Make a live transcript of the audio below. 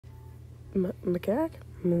Macaque,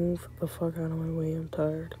 move the fuck out of my way, I'm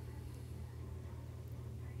tired.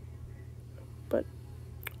 But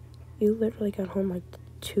you literally got home like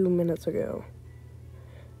 2 minutes ago.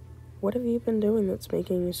 What have you been doing that's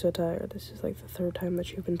making you so tired? This is like the 3rd time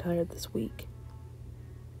that you've been tired this week.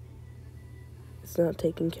 It's not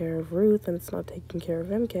taking care of Ruth, and it's not taking care of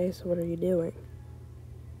MK, so what are you doing?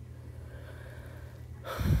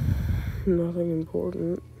 Nothing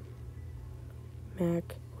important.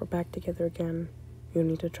 Mac, we're back together again. You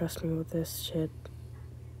need to trust me with this shit.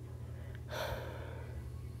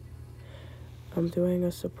 I'm doing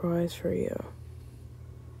a surprise for you.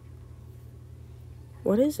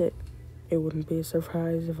 What is it? It wouldn't be a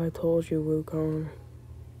surprise if I told you, Wukong.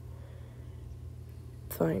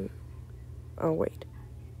 Fine. I'll wait.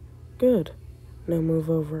 Good. Now move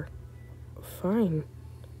over. Fine.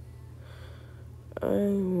 I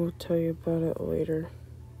will tell you about it later.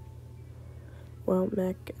 Well,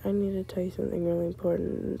 Mac, I need to tell you something really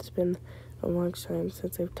important. It's been a long time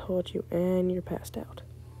since I've told you, and you're passed out.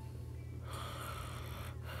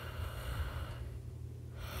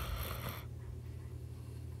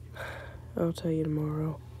 I'll tell you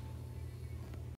tomorrow.